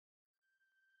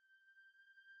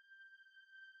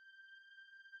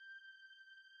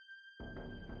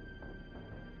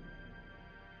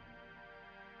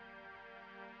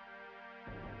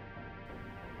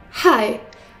Hi!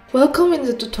 Welcome in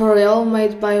the tutorial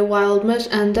made by Wild Mesh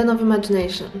and Den of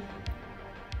Imagination.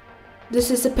 This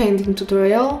is a painting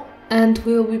tutorial and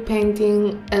we'll be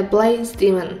painting a blaze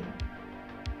demon.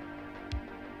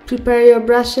 Prepare your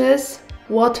brushes,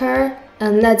 water,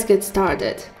 and let's get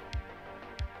started.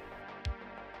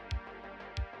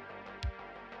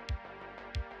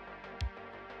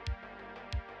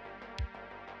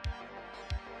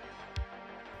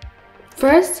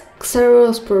 First,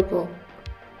 Xero's Purple.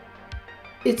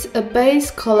 It's a base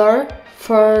color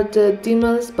for the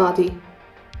demon's body.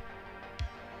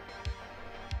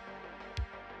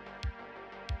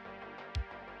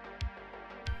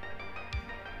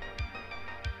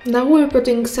 Now we're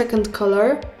putting second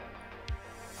color.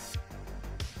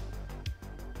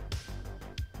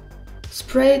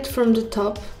 Spray it from the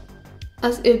top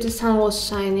as if the sun was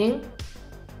shining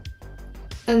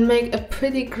and make a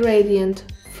pretty gradient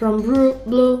from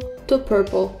blue to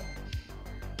purple.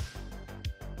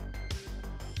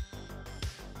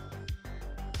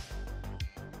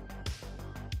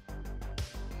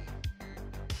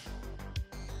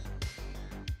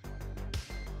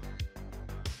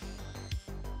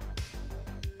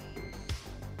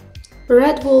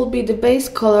 Red will be the base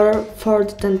color for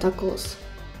the tentacles.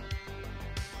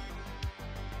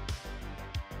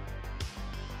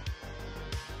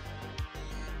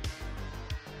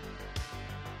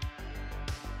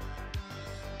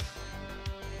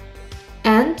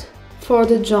 And for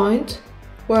the joint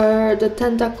where the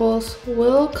tentacles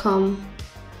will come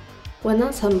when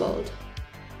assembled.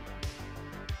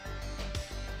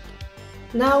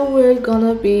 Now we're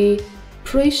gonna be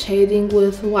pre-shading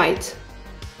with white.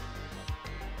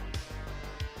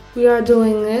 We are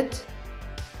doing it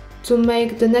to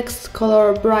make the next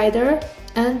color brighter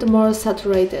and more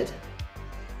saturated.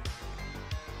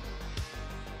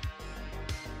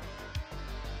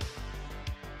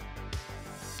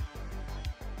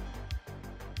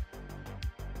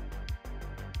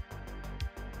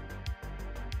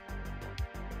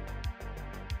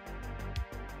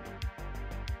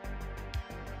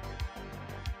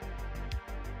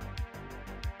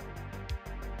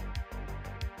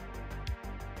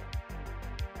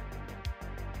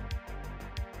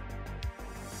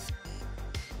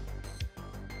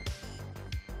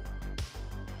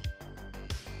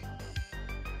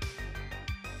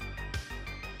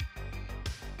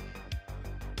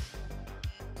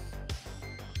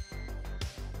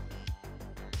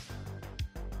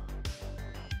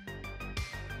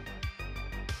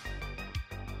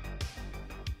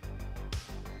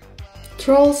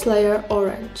 Troll Slayer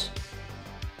Orange.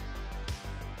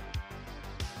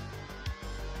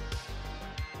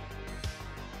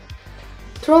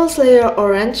 Troll Slayer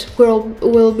Orange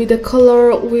will be the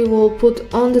color we will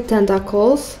put on the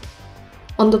tentacles,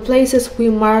 on the places we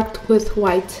marked with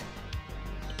white.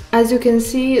 As you can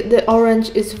see, the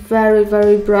orange is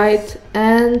very bright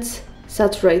and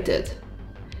saturated.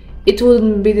 It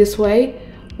wouldn't be this way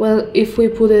if we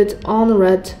put it on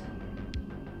red.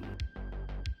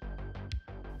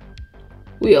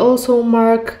 We also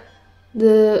mark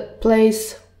the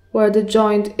place where the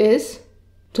joint is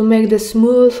to make the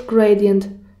smooth gradient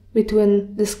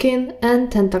between the skin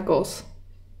and tentacles.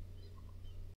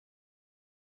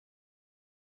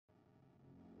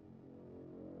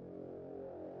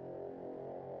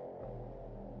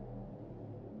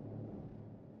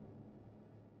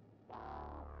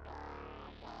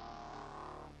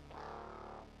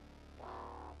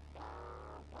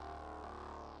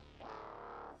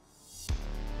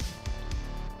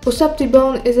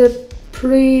 Bone is a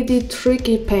pretty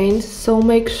tricky paint, so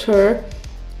make sure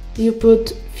you put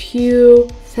few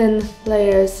thin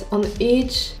layers on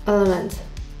each element.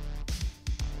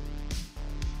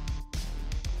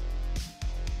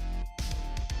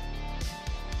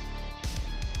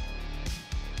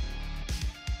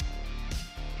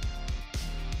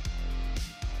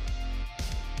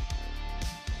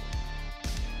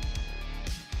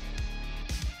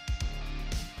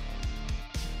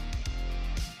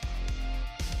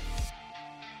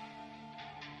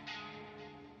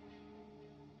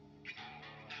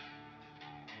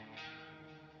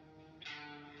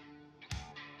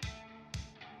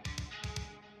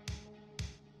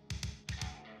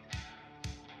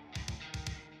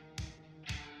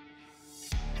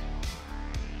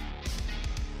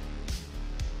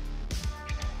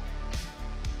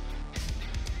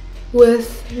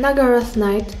 With Nagarath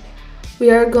Night,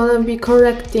 we are gonna be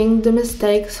correcting the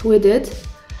mistakes we did,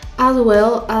 as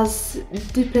well as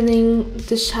deepening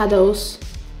the shadows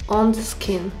on the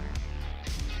skin.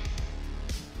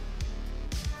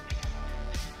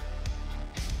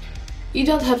 You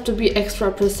don't have to be extra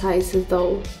precise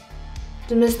though.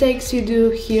 The mistakes you do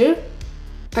here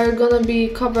are gonna be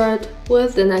covered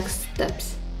with the next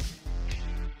steps.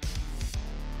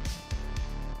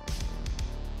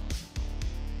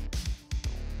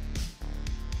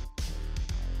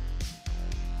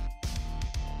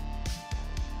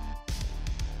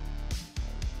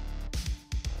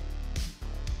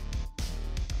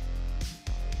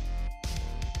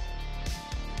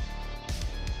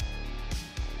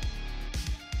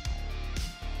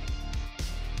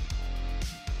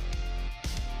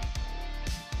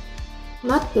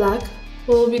 Matte black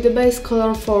will be the base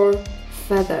color for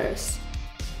feathers.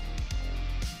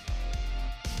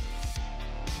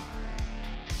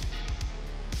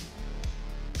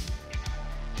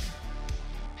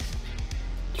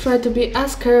 Try to be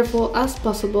as careful as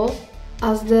possible,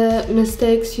 as the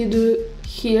mistakes you do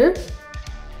here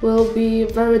will be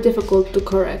very difficult to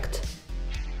correct.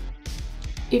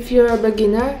 If you're a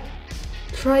beginner,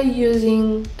 try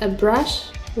using a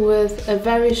brush with a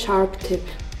very sharp tip.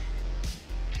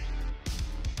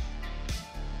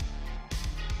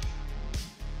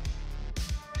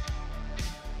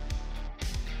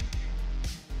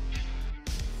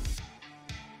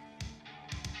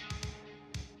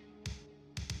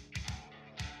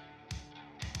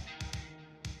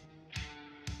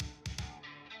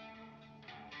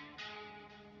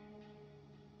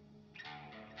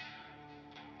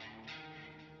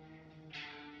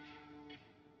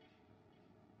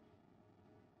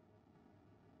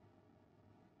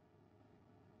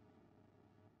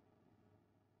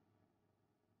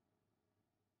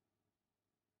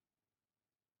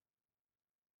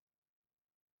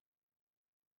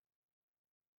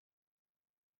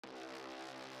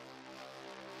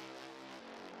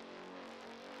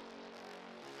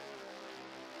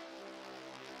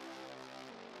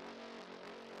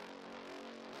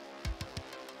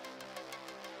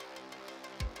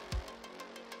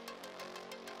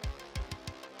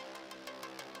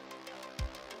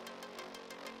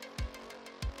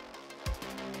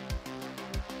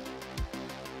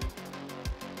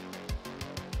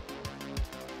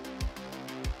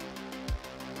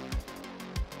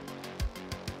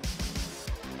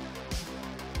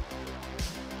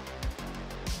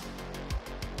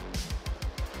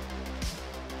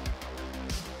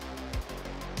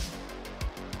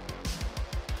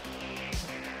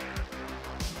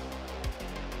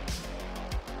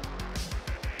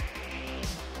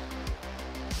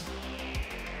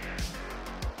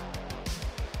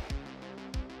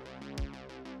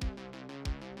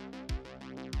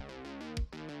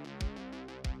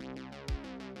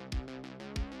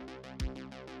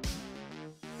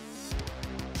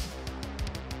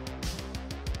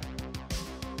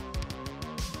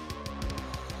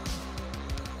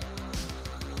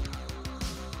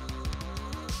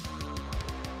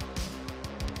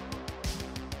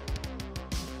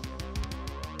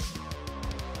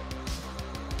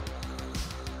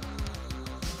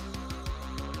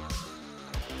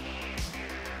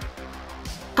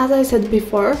 As I said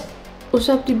before,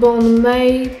 Ushapti bone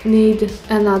may need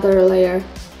another layer.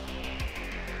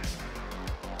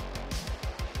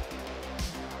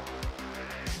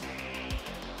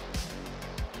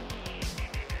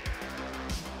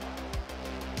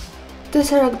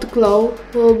 Tesseract glow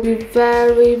will be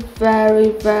very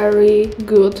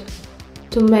good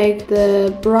to make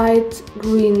the bright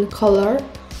green color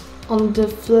on the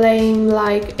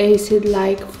flame-like,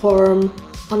 acid-like form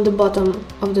on the bottom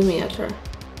of the miniature.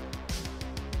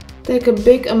 Take a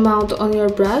big amount on your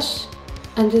brush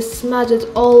and just smudge it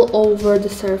all over the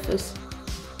surface.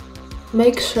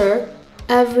 Make sure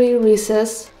every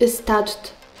recess is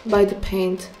touched by the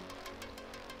paint.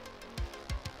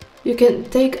 You can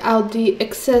take out the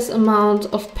excess amount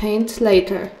of paint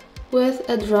later with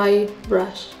a dry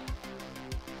brush.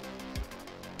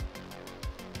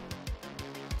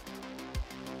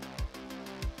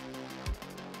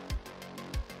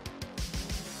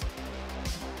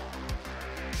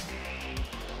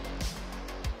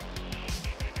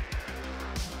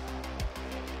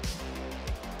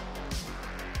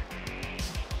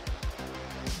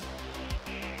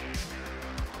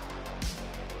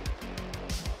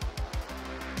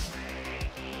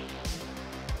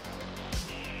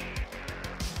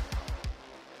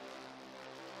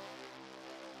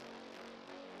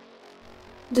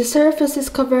 The surface is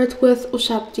covered with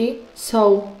Ushapti,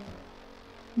 so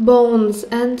bones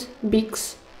and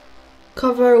beaks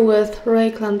cover with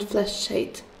Reikland flesh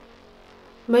shade.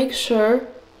 Make sure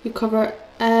you cover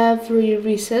every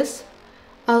recess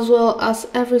as well as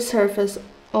every surface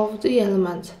of the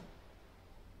element.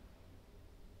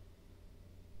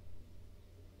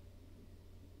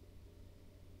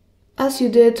 As you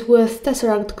did with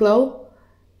Tesseract Glow,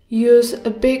 use a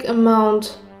big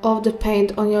amount of the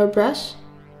paint on your brush,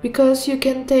 because you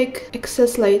can take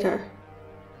excess later.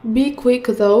 Be quick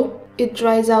though, it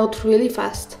dries out really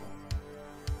fast.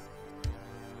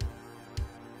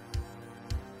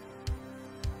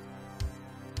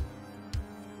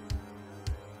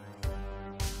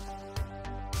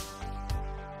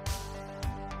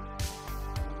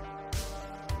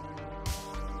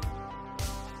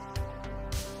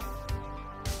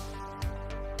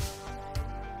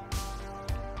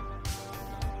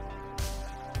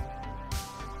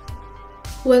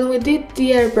 When we did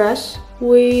the airbrush,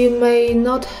 we may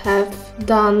not have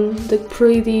done the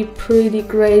pretty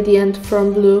gradient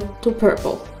from blue to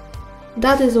purple.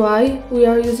 That is why we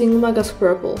are using Magus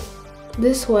Purple.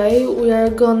 This way we are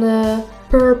gonna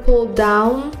purple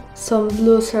down some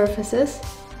blue surfaces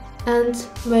and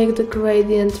make the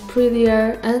gradient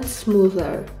prettier and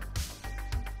smoother.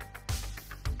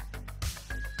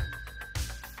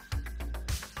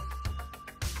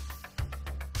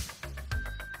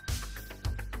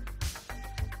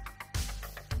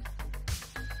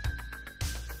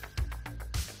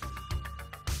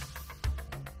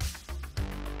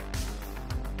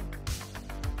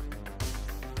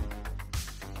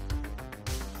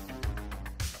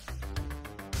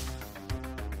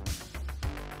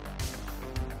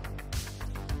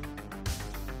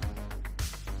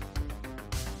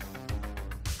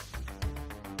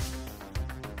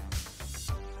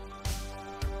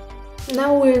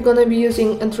 Now we're gonna be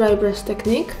using a dry brush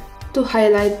technique to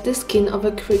highlight the skin of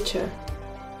a creature.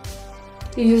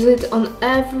 Use it on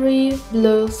every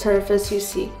blue surface you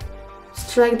see.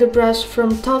 Strike the brush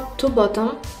from top to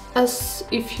bottom as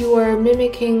if you were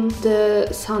mimicking the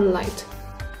sunlight.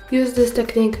 Use this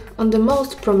technique on the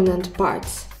most prominent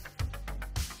parts.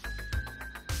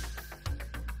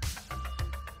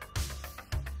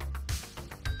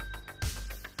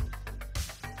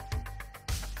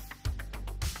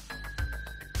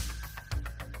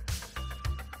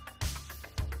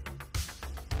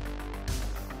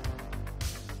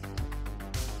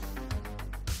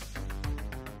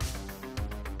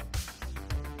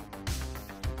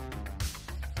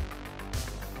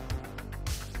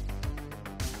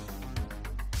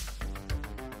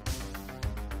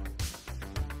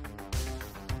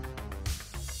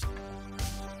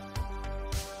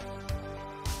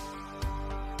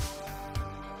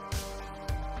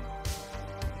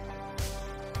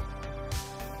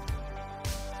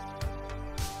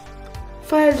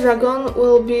 Fire Dragon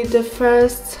will be the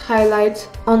first highlight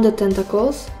on the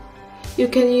tentacles. You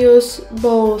can use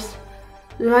both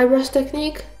dry brush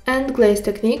technique and glaze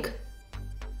technique.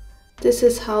 This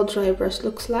is how dry brush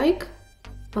looks like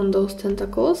on those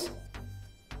tentacles.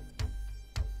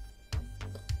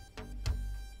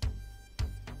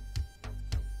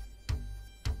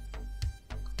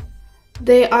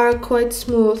 They are quite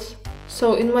smooth,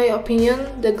 so in my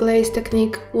opinion the glaze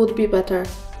technique would be better.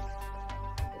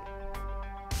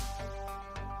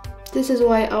 This is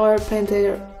why our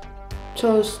painter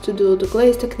chose to do the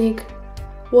glaze technique,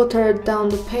 watered down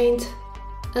the paint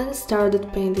and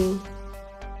started painting.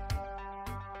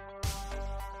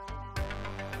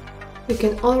 We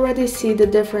can already see the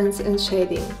difference in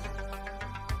shading.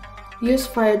 Use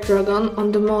Fire Dragon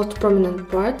on the most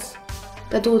prominent parts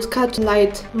that would catch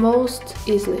light most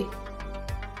easily.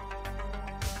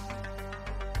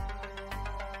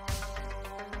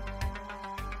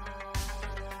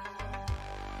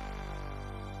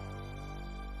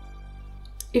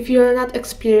 If you are not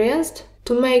experienced,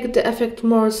 to make the effect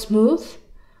more smooth,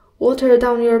 water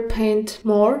down your paint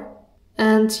more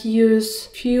and use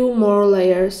few more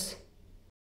layers.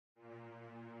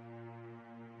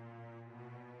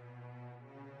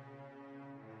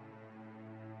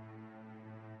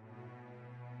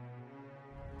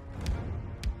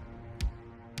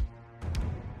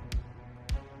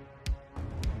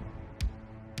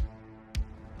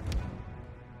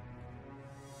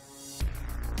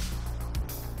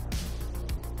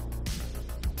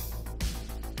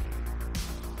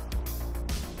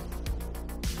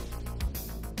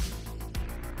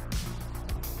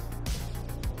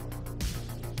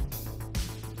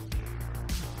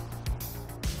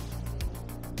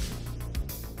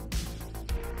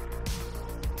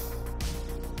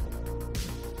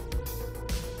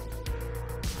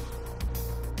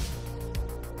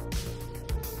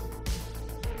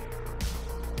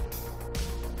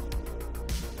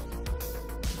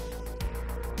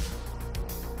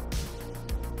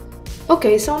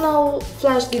 Okay, so now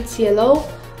Flash Gets Yellow,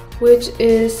 which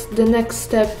is the next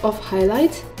step of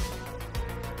highlight.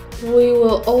 We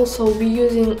will also be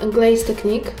using a glaze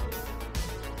technique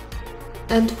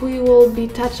and we will be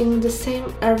touching the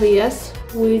same areas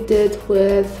we did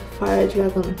with Fire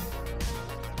Dragon.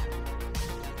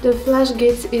 The flash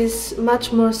gate is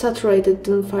much more saturated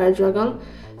than Fire Dragon,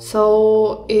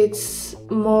 so it's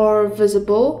more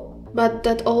visible, but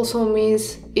that also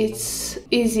means it's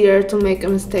easier to make a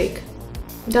mistake.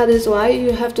 That is why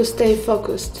you have to stay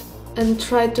focused and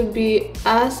try to be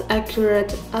as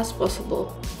accurate as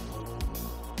possible.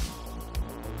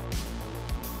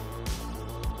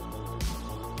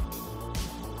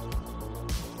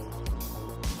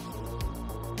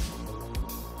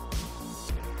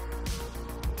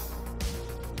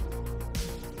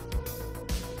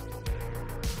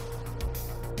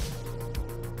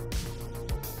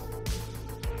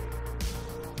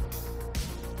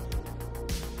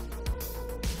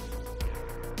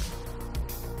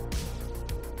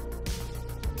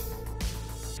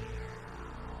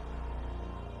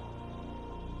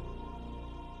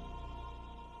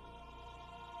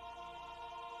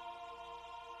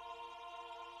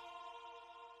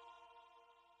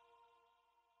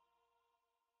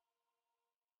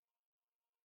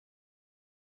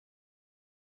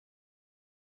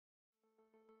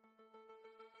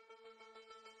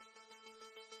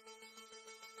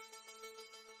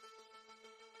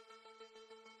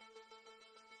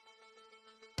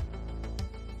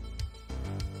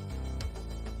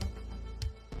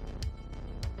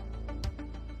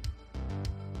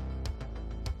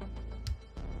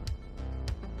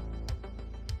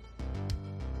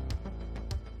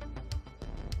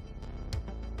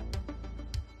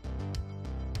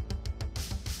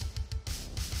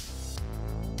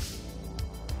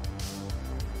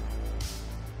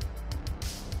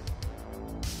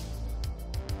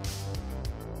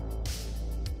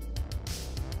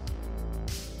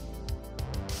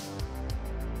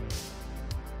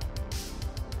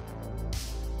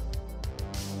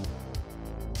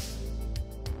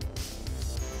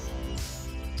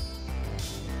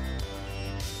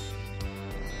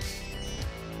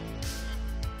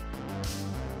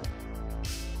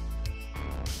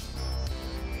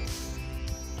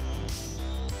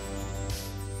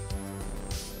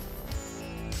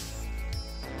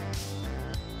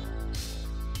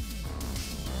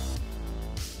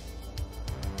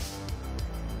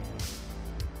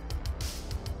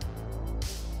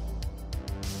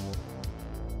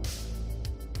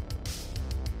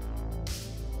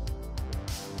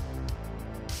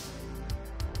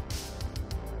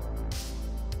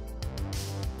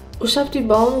 Ushapti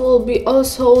bone will be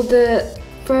also the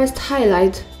first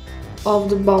highlight of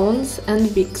the bones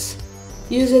and beaks.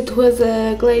 Use it with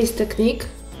a glaze technique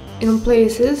in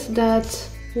places that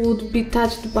would be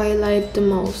touched by light the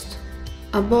most.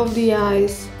 Above the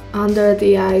eyes, under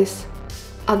the eyes,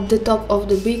 at the top of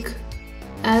the beak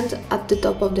and at the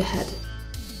top of the head.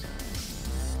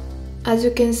 As you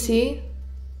can see,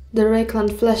 the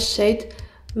Reikland flesh shade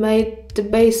made the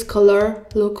base color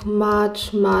look much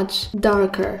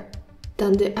darker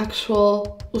than the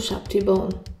actual Ushapti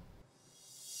bone.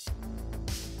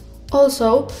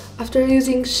 Also, after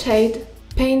using shade,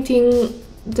 painting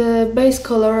the base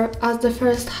color as the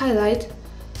first highlight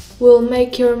will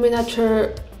make your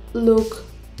miniature look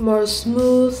more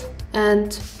smooth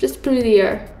and just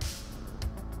prettier.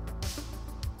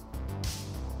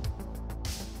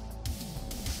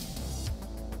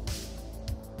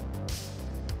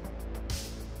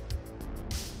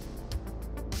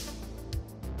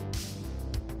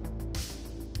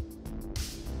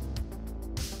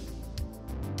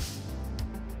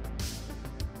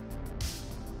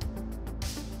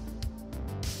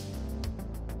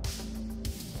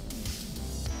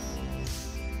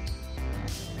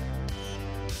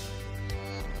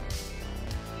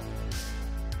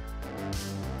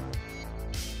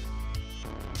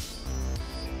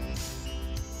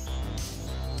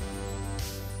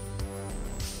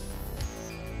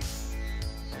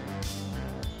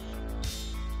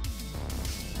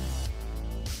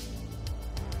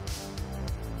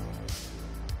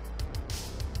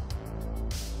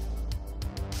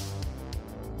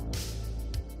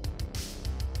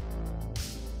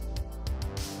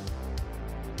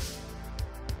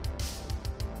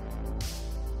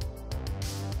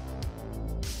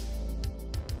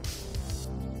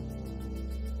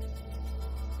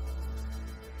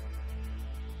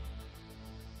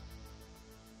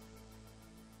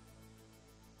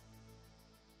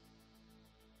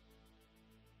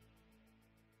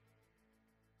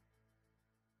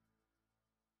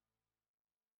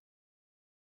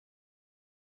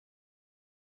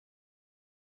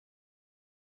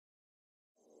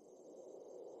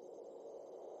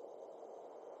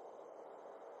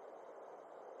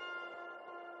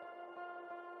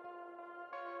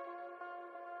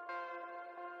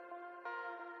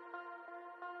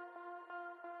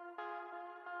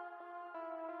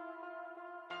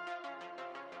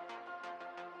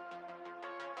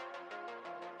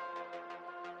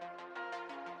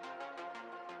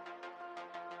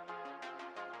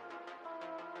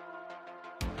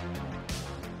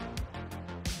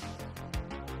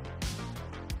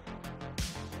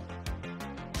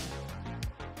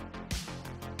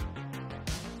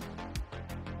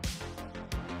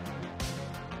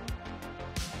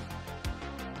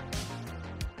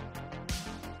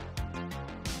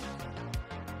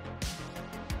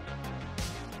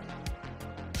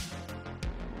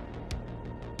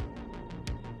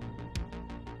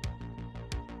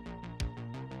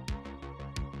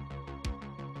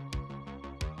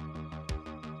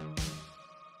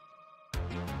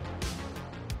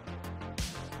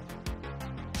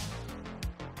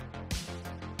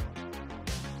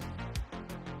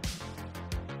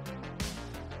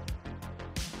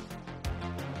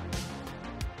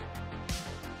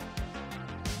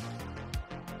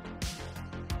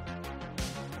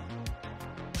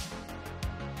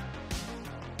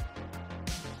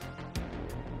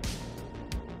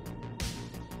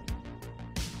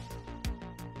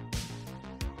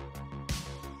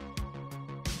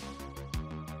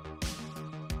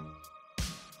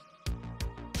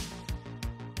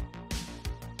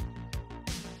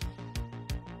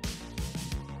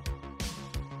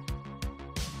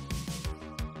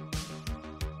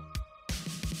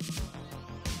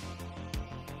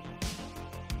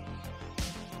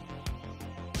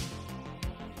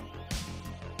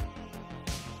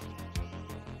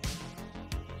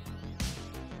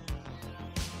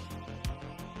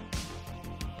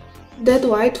 Dead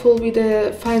white will be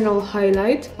the final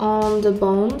highlight on the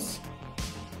bones.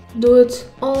 Do it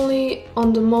only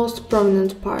on the most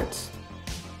prominent parts.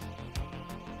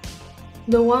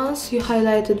 The ones you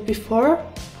highlighted before,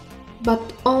 but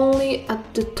only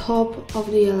at the top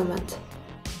of the element.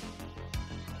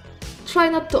 Try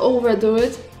not to overdo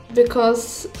it,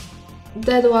 because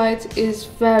dead white is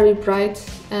very bright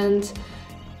and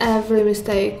every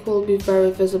mistake will be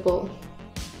very visible.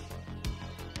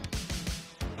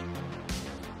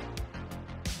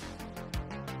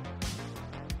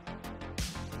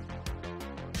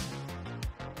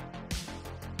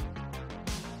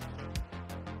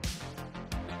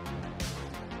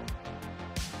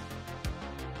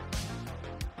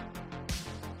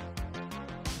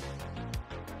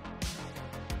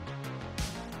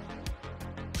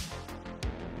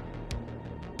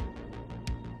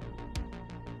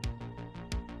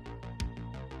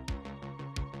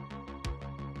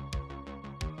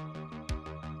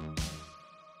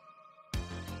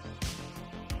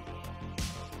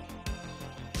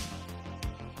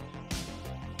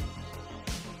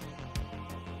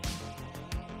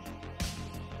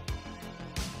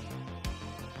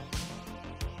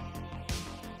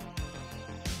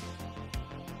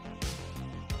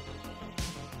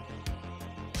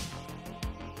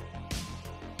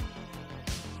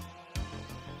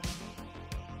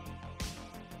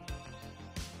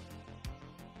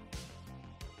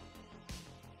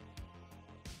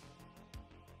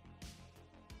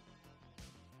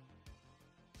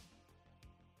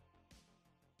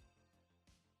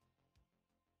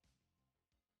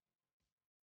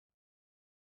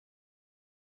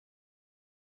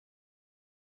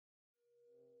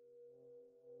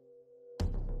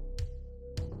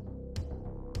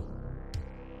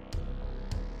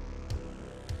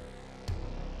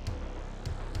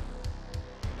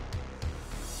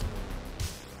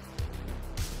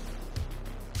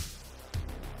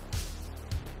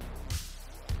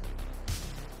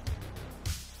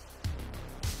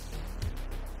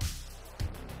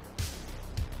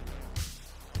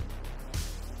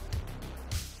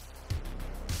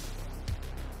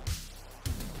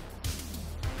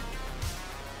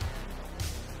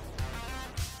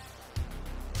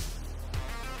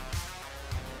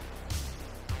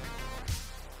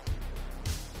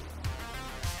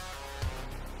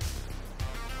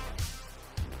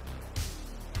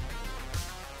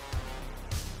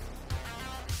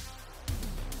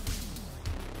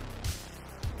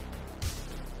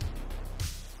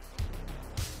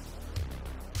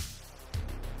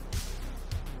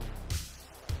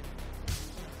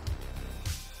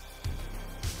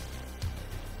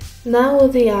 Now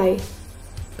the eye.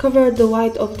 Cover the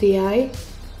white of the eye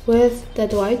with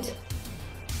dead white.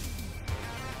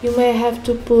 You may have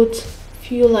to put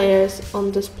few layers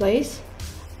on this place,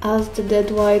 as the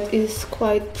dead white is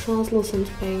quite translucent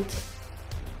paint.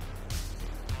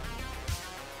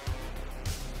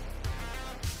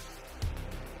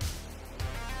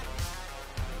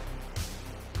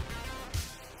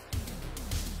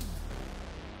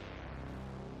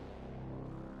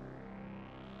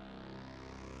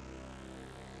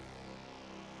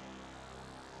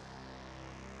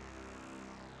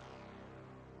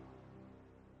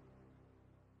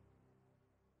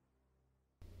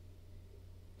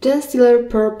 Genstiller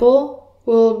purple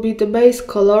will be the base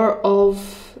color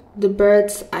of the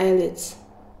bird's eyelids.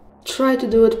 Try to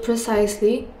do it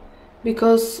precisely,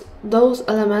 because those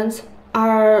elements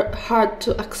are hard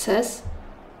to access,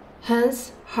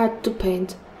 hence hard to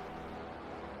paint.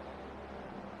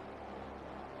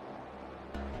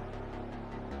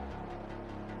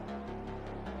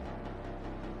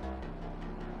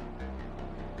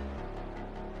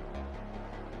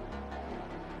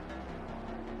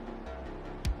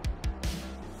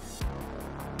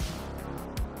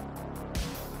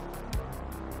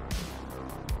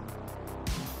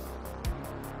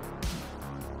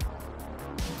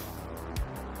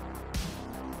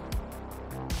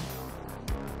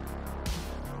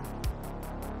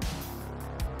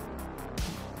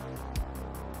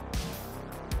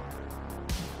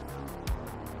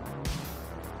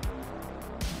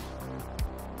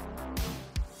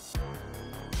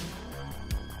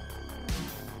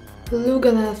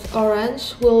 Luganeth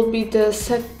orange will be the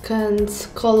second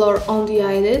color on the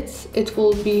eyelids. It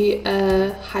will be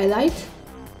a highlight.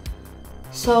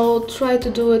 So try to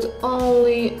do it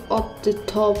only at the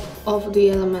top of the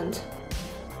element.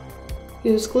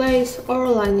 Use glaze or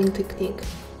lining technique.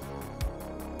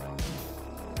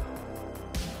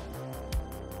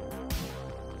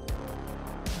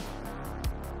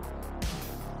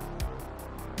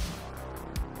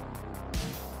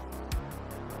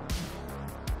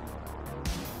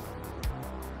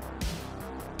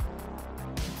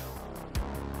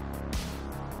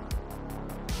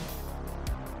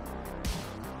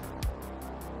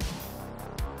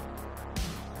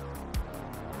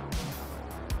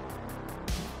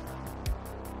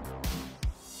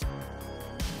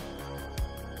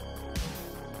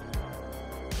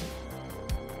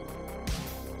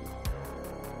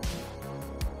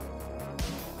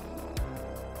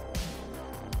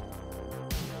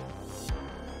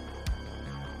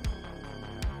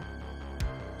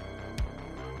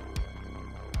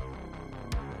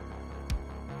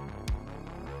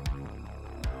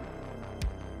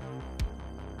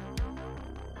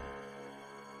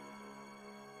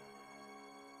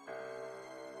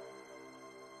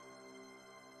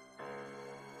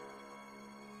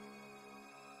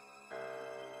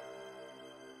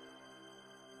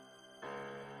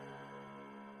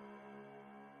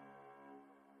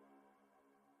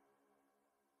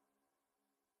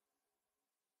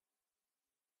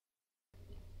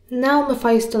 Now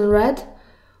Mephiston Red,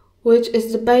 which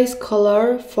is the base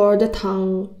color for the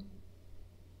tongue.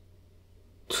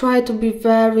 Try to be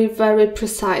very, very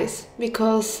precise,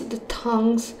 because the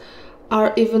tongues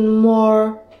are even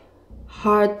more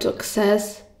hard to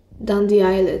access than the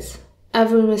eyelids.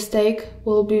 Every mistake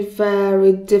will be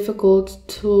very difficult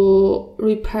to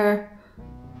repair,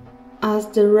 as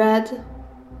the red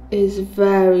is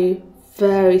very,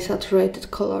 very saturated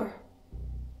color.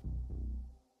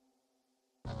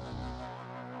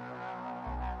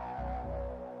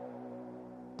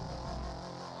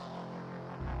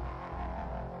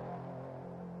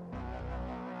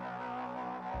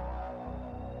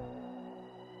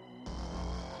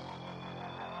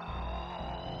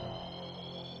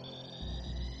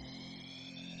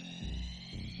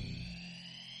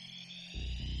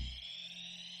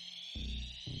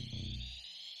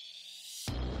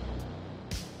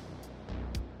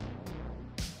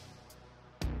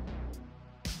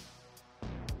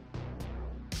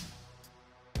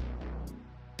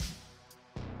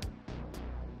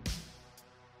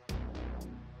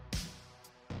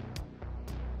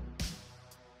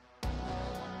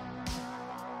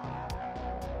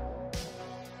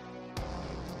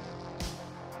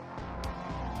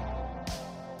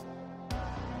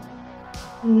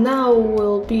 Now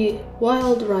will be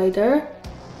Wild Rider.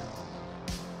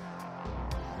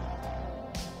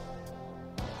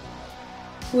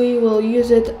 We will use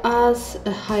it as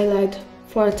a highlight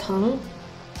for a tongue.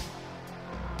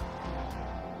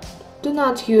 Do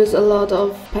not use a lot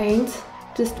of paint,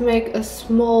 just make a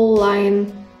small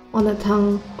line on a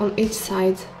tongue on each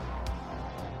side.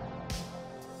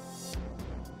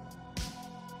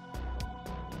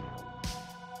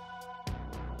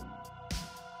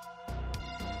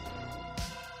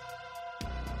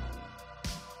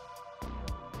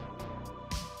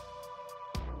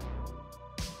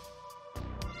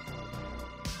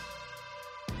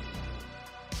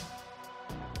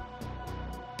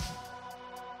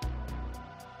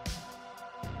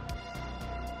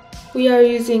 We are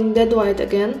using dead white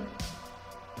again.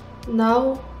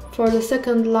 Now for the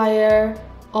second layer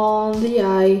on the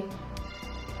eye.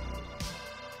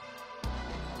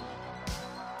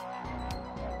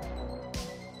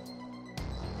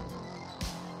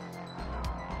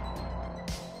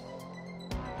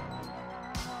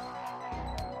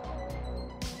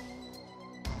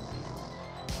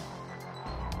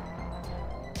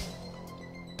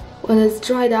 When it's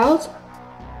dried out,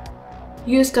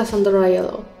 use Cassandra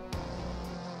Yellow.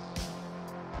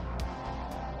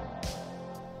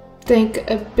 Take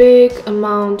a big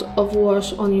amount of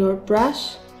wash on your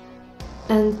brush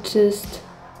and just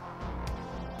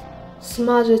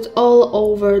smudge it all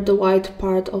over the white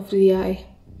part of the eye.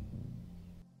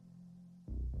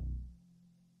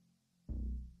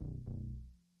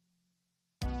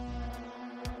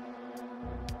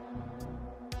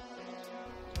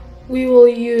 We will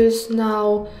use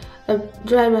now a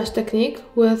dry brush technique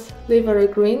with Livery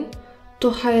Green to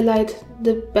highlight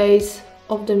the base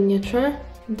of the miniature,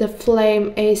 the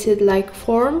flame acid-like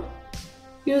form.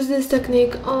 Use this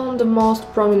technique on the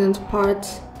most prominent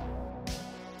parts.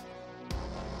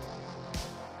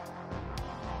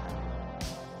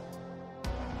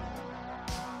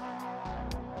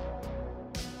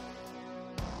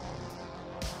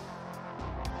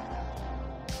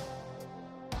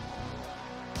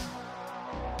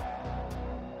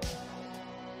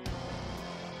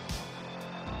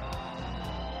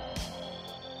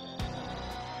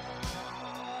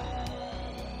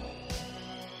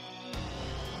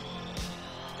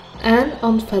 And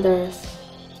on feathers.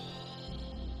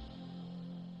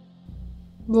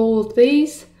 Both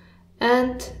these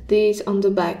and these on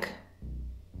the back.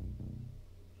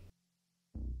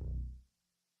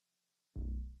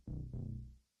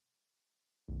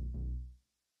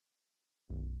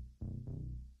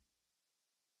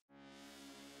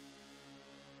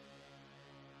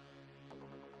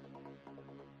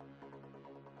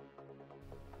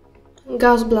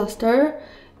 Gauss Blaster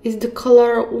is the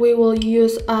color we will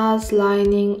use as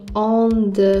lining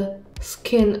on the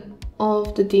skin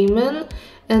of the demon,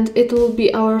 and it will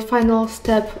be our final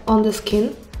step on the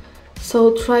skin.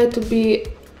 So try to be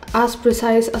as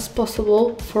precise as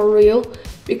possible for real,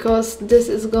 because this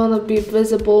is gonna be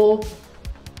visible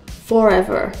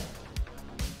forever.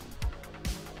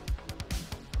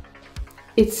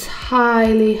 It's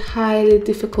highly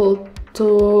difficult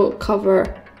to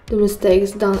cover the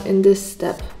mistakes done in this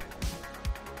step.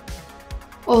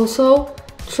 Also,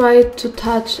 try to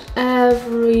touch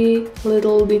every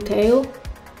little detail.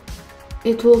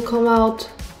 It will come out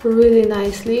really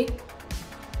nicely.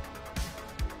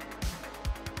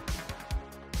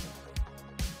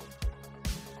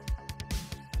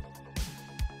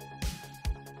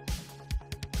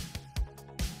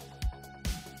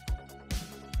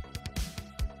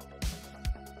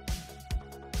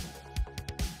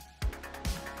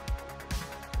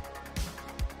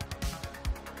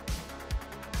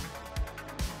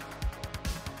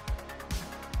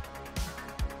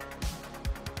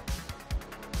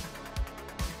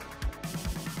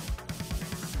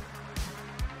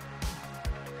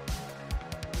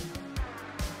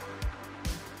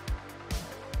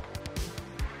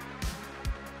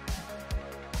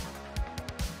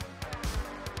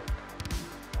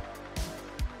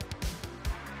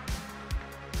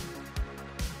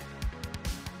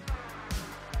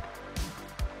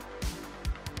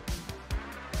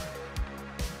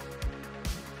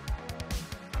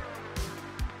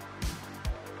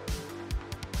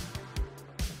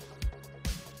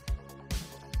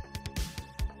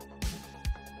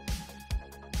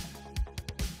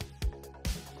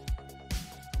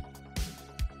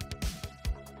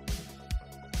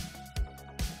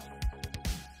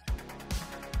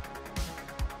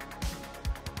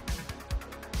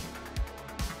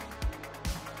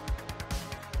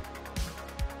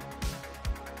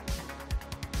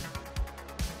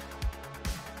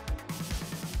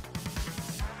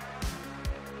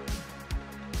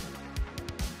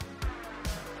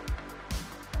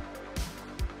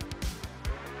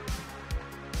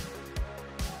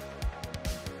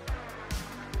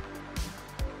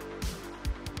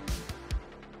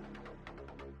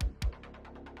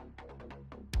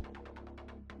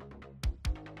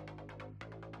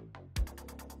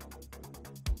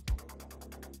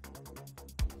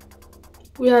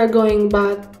 We are going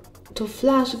back to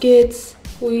flash gates.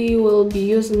 We will be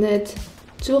using it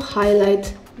to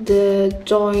highlight the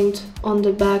joint on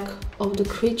the back of the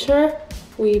creature.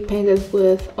 We painted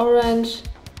with orange.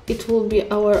 It will be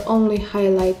our only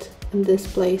highlight in this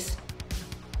place.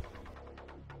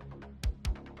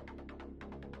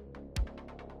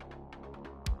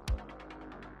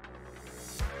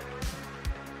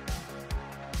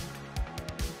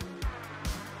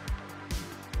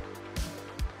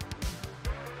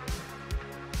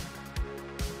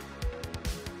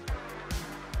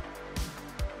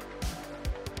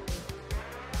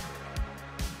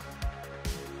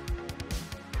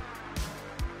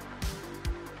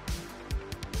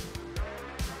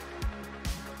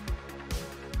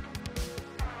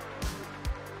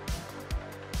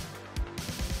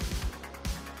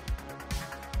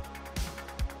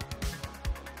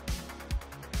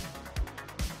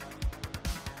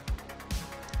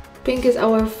 Pink is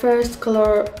our first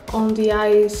color on the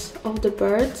eyes of the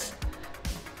birds.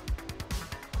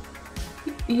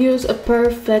 Use a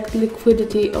perfect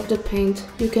liquidity of the paint.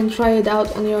 You can try it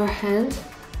out on your hand.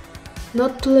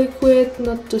 Not too liquid,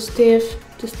 not too stiff,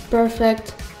 just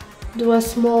perfect. Do a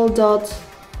small dot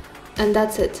and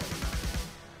that's it.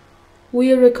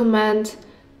 We recommend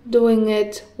doing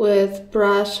it with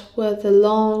brush with a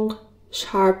long,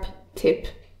 sharp tip.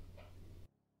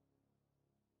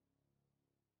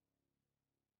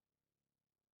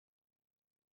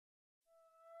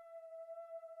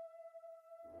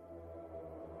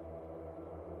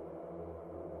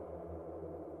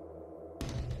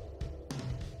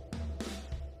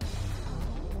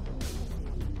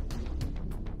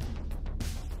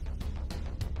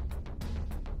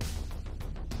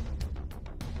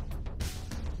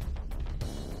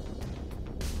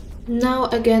 Now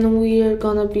again we're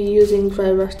gonna be using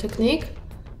dry brush technique.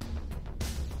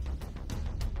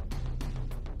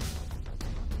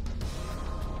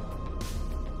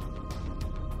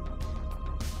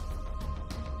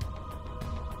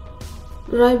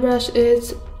 Dry brush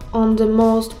is on the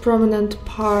most prominent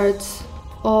parts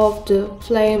of the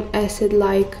flame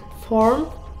acid-like form,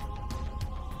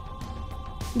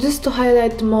 just to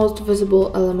highlight the most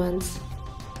visible elements.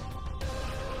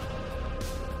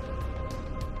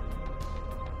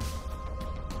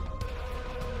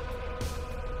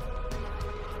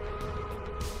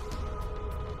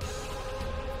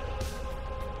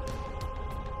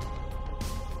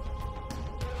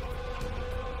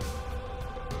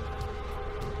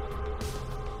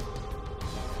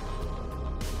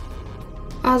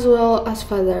 As well as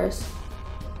feathers.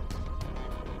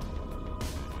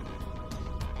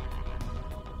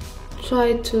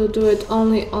 Try to do it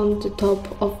only on the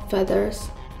top of feathers.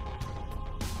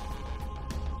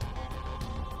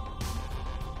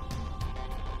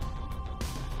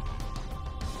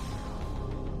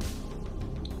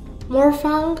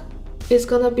 Morphang is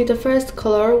gonna be the first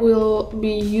color we'll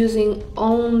be using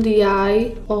on the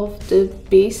eye of the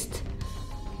beast.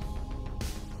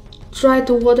 Try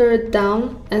to water it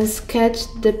down and sketch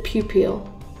the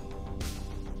pupil.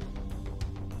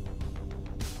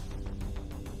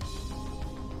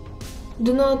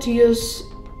 Do not use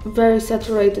very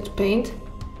saturated paint,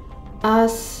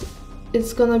 as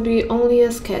it's gonna be only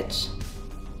a sketch.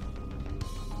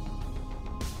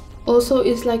 Also,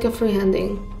 it's like a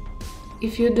freehanding.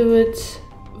 If you do it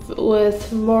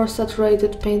with more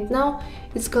saturated paint now,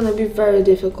 it's gonna be very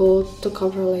difficult to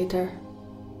cover later.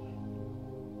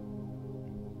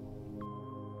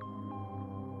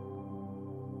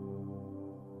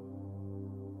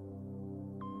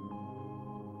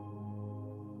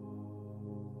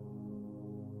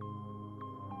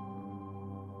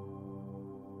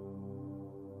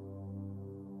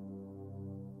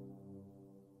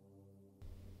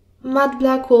 Matte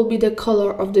black will be the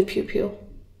color of the pupil,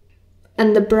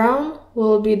 and the brown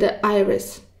will be the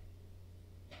iris.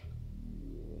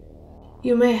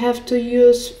 You may have to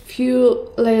use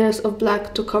few layers of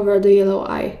black to cover the yellow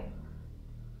eye.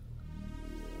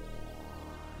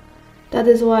 That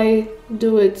is why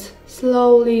do it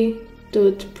slowly, do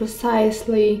it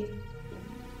precisely.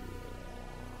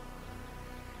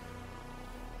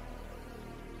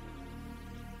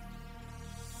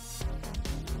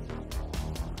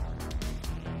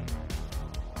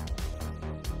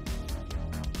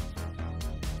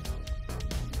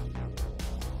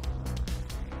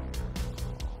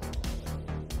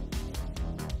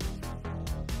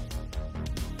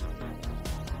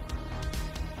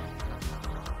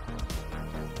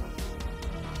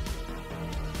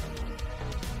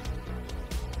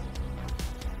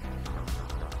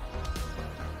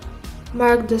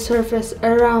 Mark the surface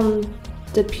around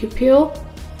the pupil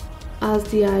as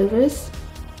the iris.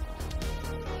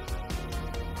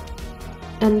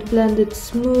 and blend it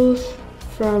smooth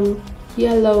from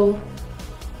yellow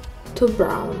to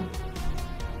brown.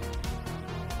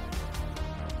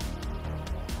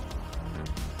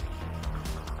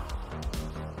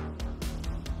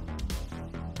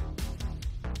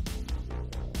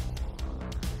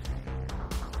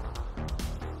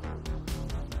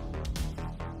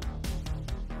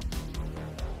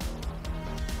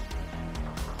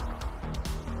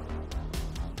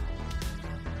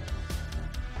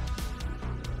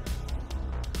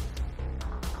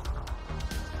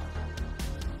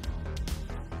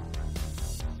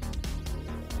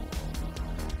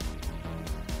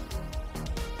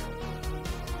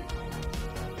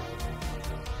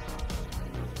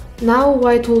 Now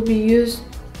white will be used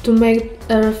to make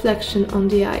a reflection on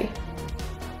the eye.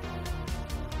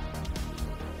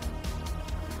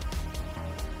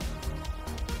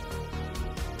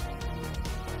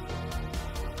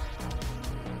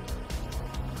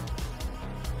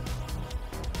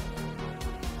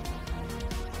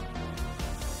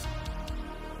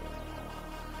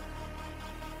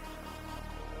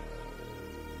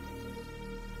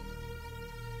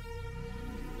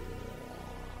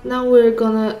 Now we're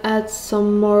gonna add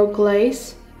some more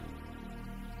glaze.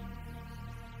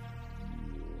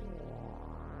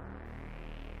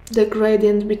 The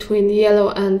gradient between yellow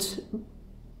and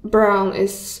brown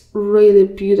is really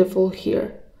beautiful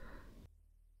here.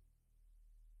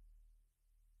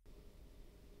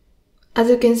 As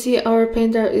you can see, our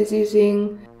painter is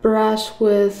using brush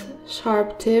with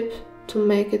sharp tip to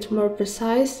make it more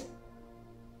precise.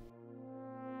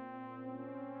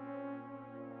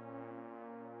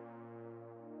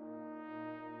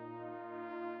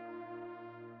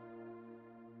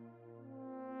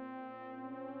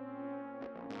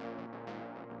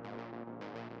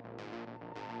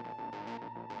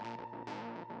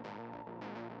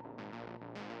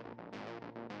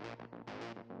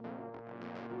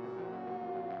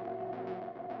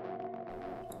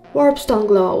 Warpstone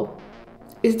Glow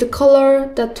is the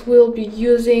color that we'll be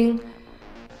using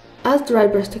as dry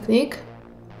brush technique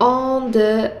on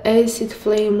the acid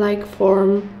flame-like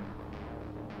form.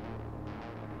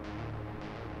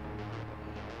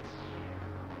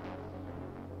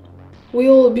 We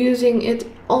will be using it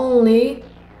only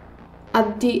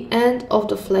at the end of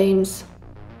the flames.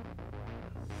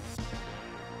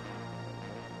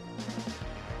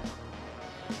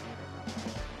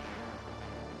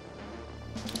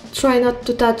 Try not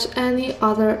to touch any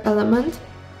other element.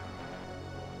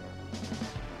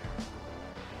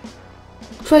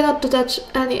 Try not to touch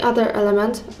any other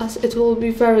element, as it will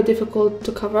be very difficult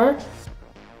to cover.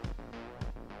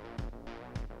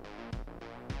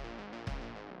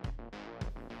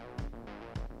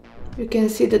 You can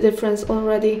see the difference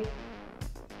already.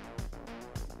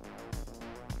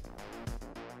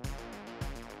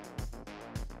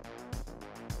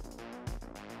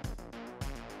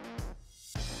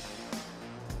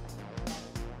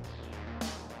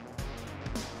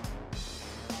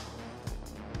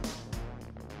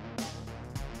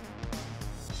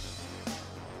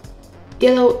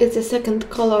 Yellow is the second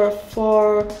color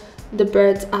for the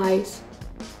bird's eyes.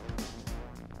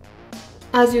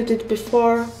 As you did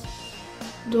before,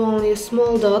 do only a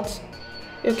small dot.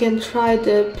 You can try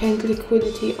the paint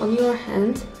liquidity on your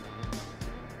hand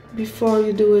before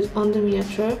you do it on the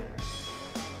miniature.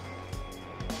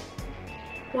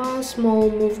 One small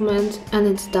movement and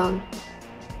it's done.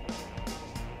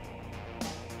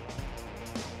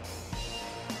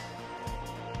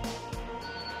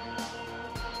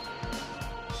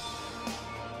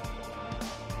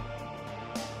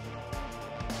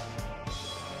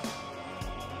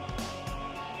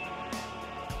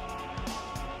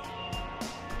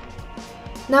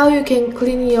 Now you can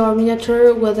clean your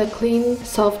miniature with a clean,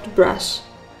 soft brush.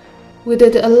 We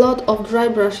did a lot of dry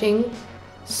brushing,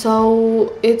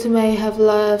 so it may have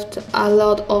left a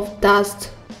lot of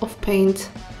dust of paint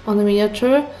on the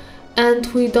miniature, and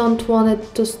we don't want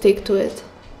it to stick to it.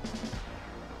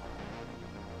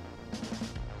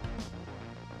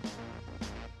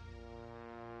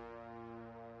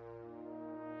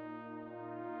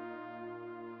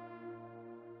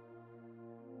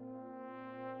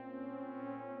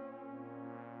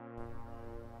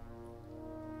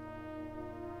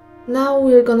 Now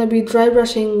we're gonna be dry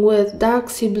brushing with dark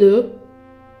sea blue,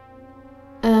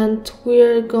 and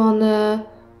we're gonna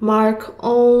mark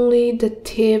only the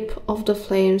tip of the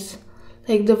flames,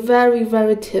 like the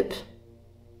very tip.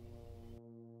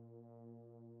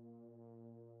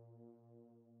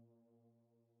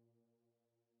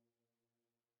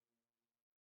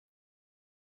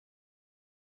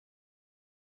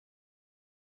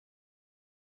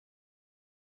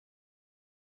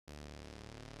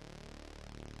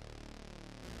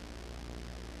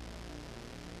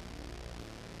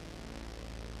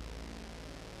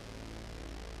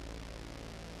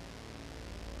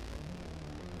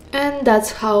 And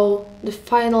that's how the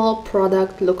final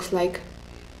product looks like.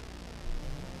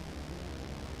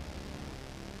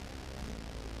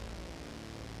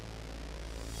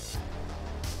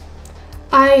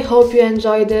 I hope you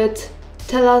enjoyed it.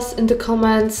 Tell us in the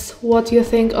comments what you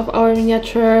think of our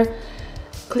miniature.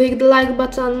 Click the like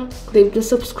button, click the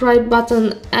subscribe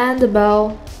button and the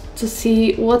bell to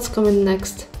see what's coming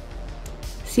next.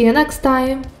 See you next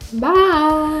time.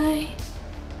 Bye!